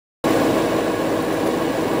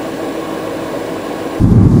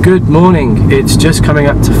Good morning, it's just coming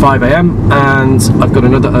up to 5 AM and I've got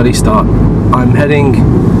another early start. I'm heading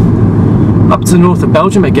up to the north of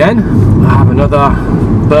Belgium again. I have another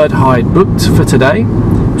bird hide booked for today,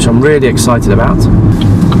 which I'm really excited about.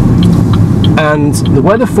 And the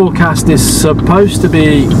weather forecast is supposed to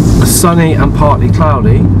be sunny and partly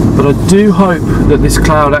cloudy, but I do hope that this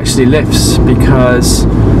cloud actually lifts, because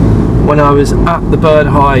when I was at the bird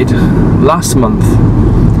hide last month,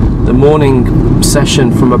 the morning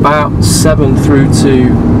session from about 7 through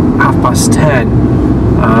to 10:30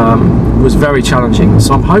 was very challenging.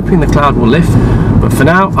 So I'm hoping the cloud will lift, but for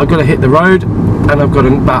now I've got to hit the road and I've got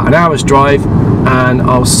about an hour's drive, and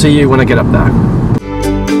I'll see you when I get up there.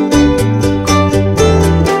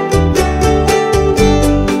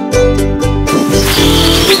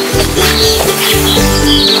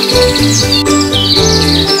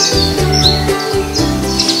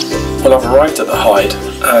 Well, I've arrived at the hide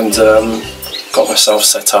and got myself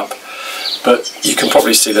set up, but you can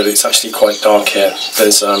probably see that it's actually quite dark here.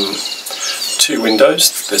 There's two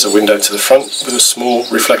windows. There's a window to the front with a small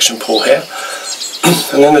reflection pool here,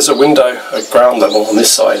 and then there's a window at ground level on this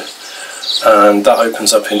side, and that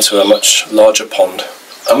opens up into a much larger pond.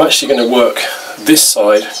 I'm actually going to work this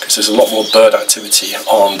side because there's a lot more bird activity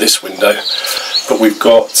on this window, but we've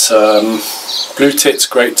got blue tits,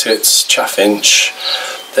 great tits, chaffinch.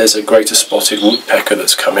 There's a greater spotted woodpecker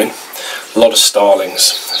that's coming, a lot of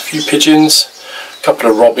starlings, a few pigeons, a couple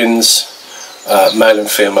of robins, male and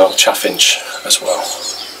female chaffinch as well.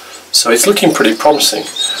 So it's looking pretty promising.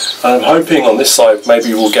 And I'm hoping on this side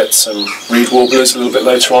maybe we'll get some reed warblers a little bit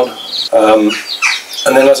later on.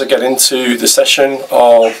 And then as I get into the session,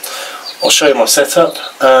 I'll show you my setup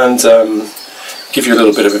and give you a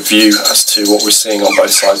little bit of a view as to what we're seeing on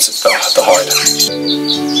both sides of the hide.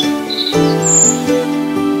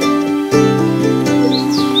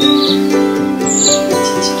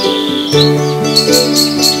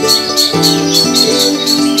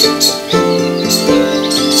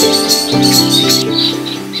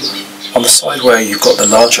 On the side where you've got the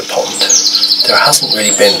larger pond, there hasn't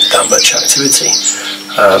really been that much activity.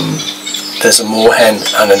 There's a moorhen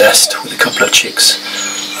and a nest with a couple of chicks,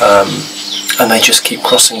 and they just keep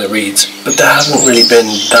crossing the reeds, but there haven't really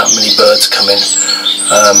been that many birds coming.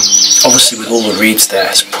 Obviously with all the reeds there,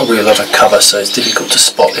 it's probably a lot of cover, so it's difficult to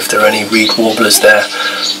spot if there are any reed warblers there.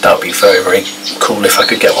 That would be very, very cool if I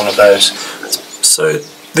could get one of those. So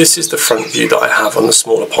this is the front view that I have on the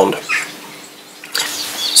smaller pond.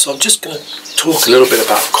 So I'm just going to talk a little bit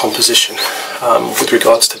about composition with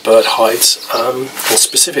regards to bird hides, and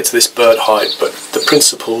specific to this bird hide, but the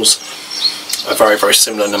principles are very, very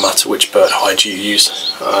similar no matter which bird hide you use.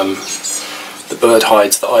 The bird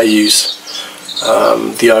hides that I use,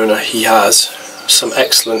 the owner, he has some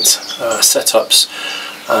excellent setups,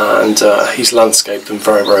 and he's landscaped them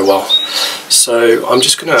very, very well. So I'm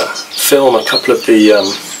just going to film a couple of the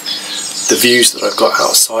views that I've got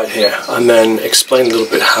outside here, and then explain a little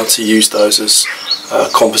bit how to use those as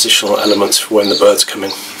compositional elements for when the birds come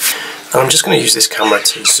in. And I'm just going to use this camera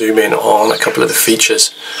to zoom in on a couple of the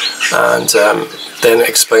features, and then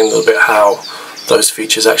explain a little bit how those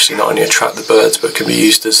features actually not only attract the birds but can be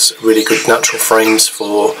used as really good natural frames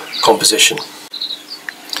for composition.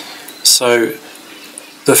 So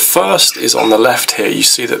the first is on the left here. You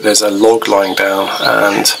see that there's a log lying down,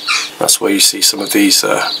 and that's where you see some of these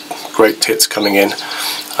great tits coming in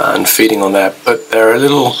and feeding on there, but there are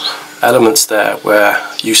little elements there where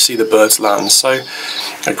you see the birds land. So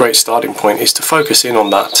a great starting point is to focus in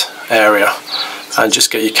on that area and just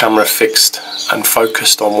get your camera fixed and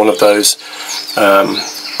focused on one of those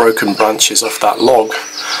broken branches off that log,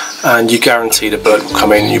 and you guarantee the bird will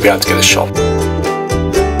come in and you'll be able to get a shot.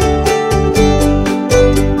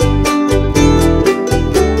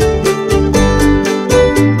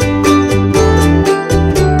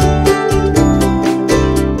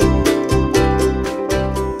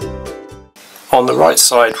 On the right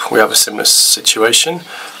side we have a similar situation,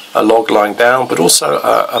 a log lying down, but also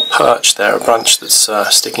a perch there, a branch that's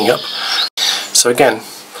sticking up. So again,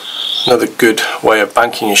 another good way of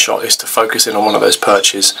banking your shot is to focus in on one of those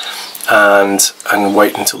perches and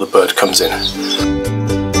wait until the bird comes in.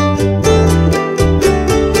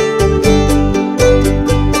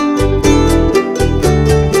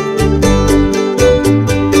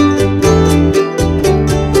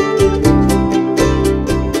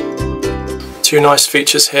 Two nice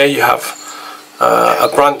features here. You have a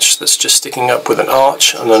branch that's just sticking up with an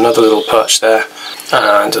arch, and another little perch there,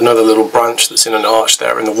 and another little branch that's in an arch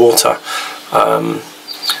there in the water.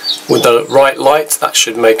 With the right light, that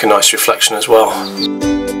should make a nice reflection as well.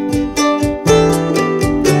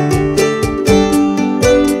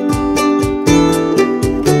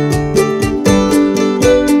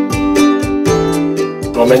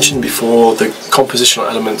 mentioned before the compositional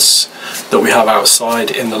elements that we have outside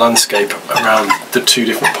in the landscape around the two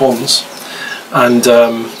different ponds, and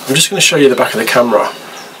I'm just going to show you the back of the camera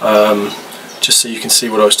just so you can see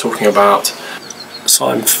what I was talking about. So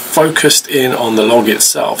I'm focused in on the log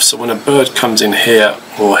itself, so when a bird comes in here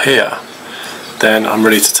or here, then I'm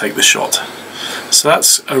ready to take the shot. So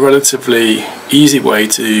that's a relatively easy way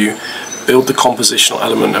to build the compositional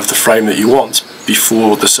element of the frame that you want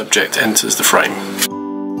before the subject enters the frame.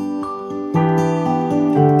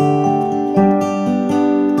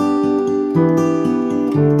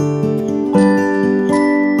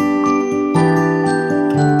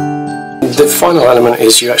 The final element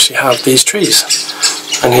is you actually have these trees,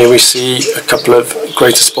 and here we see a couple of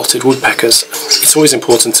greater spotted woodpeckers. It's always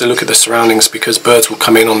important to look at the surroundings because birds will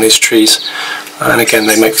come in on these trees, and again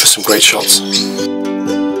they make for some great shots.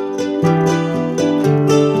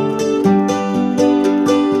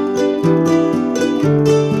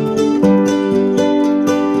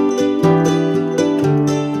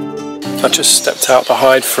 I just stepped out the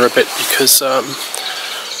hide for a bit because a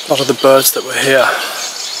lot of the birds that were here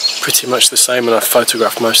pretty much the same, and I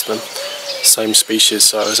photographed most of them, same species.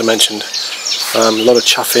 So as I mentioned, a lot of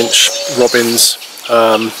chaffinch, robins,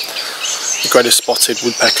 the greater spotted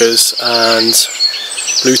woodpeckers, and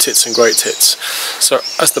blue tits and great tits. So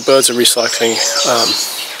as the birds are recycling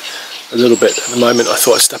a little bit at the moment, I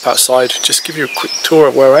thought I'd step outside, just give you a quick tour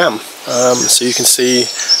of where I am, so you can see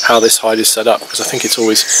how this hide is set up, because I think it's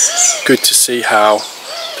always good to see how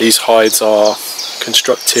these hides are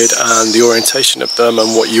constructed and the orientation of them,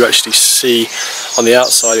 and what you actually see on the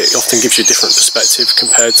outside. It often gives you a different perspective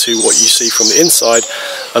compared to what you see from the inside,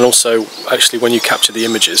 and also actually when you capture the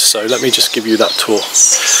images. So let me just give you that tour.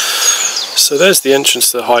 So there's the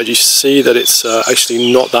entrance to the hide. You see that it's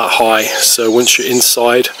actually not that high, so once you're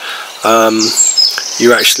inside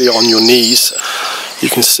you're actually on your knees. You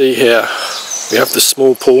can see here we have the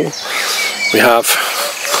small pool, we have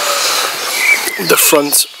the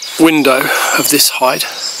front window of this hide,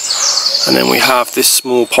 and then we have this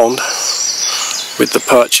small pond with the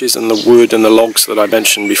perches and the wood and the logs that I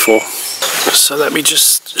mentioned before. So let me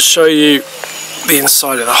just show you the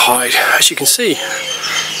inside of the hide. As you can see,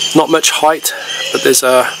 not much height, but there's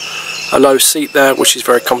a low seat there which is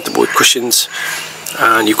very comfortable with cushions,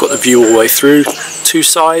 and you've got the view all the way through. Two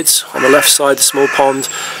sides, on the left side the small pond,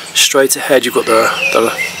 straight ahead you've got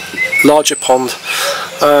the larger pond.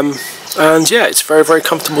 And yeah, it's very, very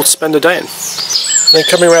comfortable to spend a day in. And then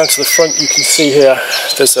coming around to the front, you can see here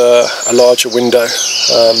there's a larger window.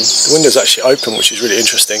 The window's actually open, which is really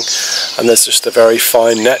interesting, and there's just a very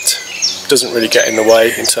fine net. It doesn't really get in the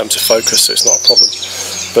way in terms of focus, so it's not a problem.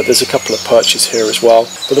 But there's a couple of perches here as well.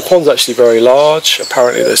 But the pond's actually very large.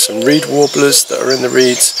 Apparently there's some reed warblers that are in the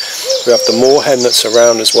reeds. We have the moorhen that's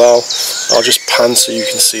around as well. I'll just pan so you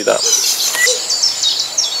can see that.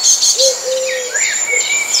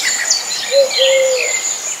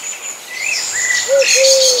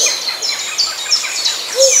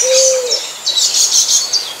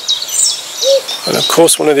 And of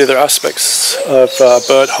course, one of the other aspects of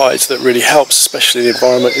bird hides that really helps, especially the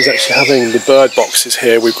environment, is actually having the bird boxes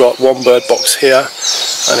here. We've got one bird box here,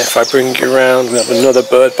 and if I bring you around, we have another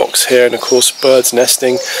bird box here, and of course birds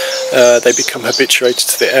nesting, they become habituated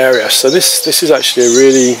to the area. So this is actually a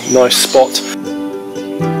really nice spot.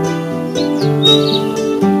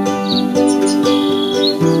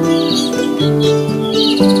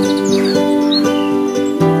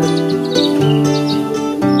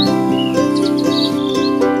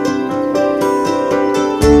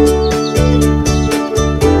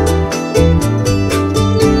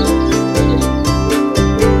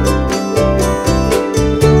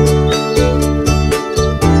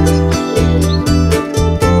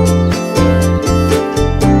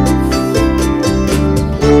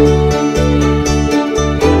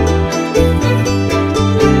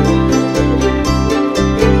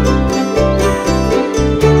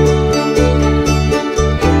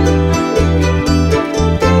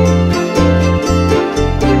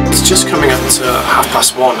 Just coming up to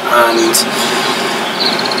 1:30, and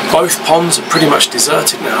both ponds are pretty much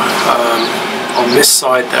deserted now. On this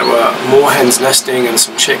side there were moorhens nesting and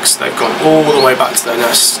some chicks. They've gone all the way back to their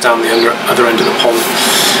nests down the other end of the pond.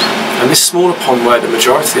 And this smaller pond, where the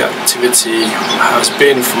majority of the activity has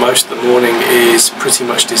been for most of the morning, is pretty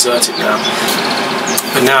much deserted now.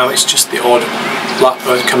 But now it's just the odd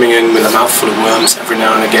blackbird coming in with a mouthful of worms every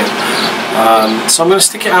now and again. So I'm going to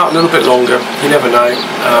stick it out a little bit longer. You never know.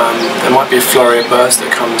 There might be a flurry of birds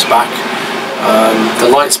that comes back. The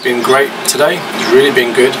light's been great today. It's really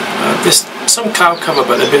been good. This some cloud cover,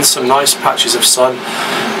 but there have been some nice patches of sun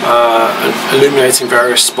illuminating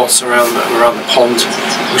various spots around the pond,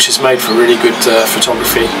 which has made for really good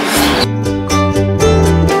photography.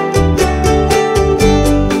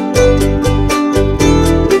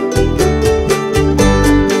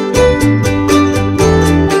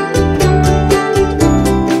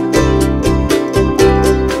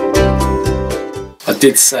 I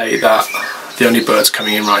did say that the only birds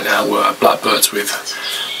coming in right now were blackbirds with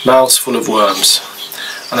mouths full of worms,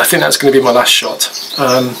 and I think that's going to be my last shot.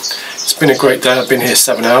 It's been a great day. I've been here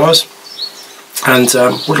 7 hours, and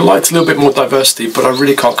would have liked a little bit more diversity, but I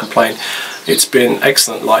really can't complain. It's been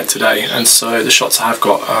excellent light today, and so the shots I have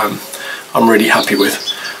got I'm really happy with.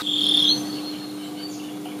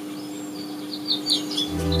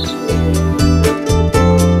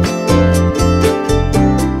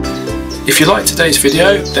 If you liked today's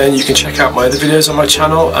video, then you can check out my other videos on my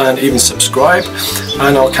channel and even subscribe,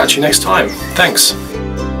 and I'll catch you next time. Thanks.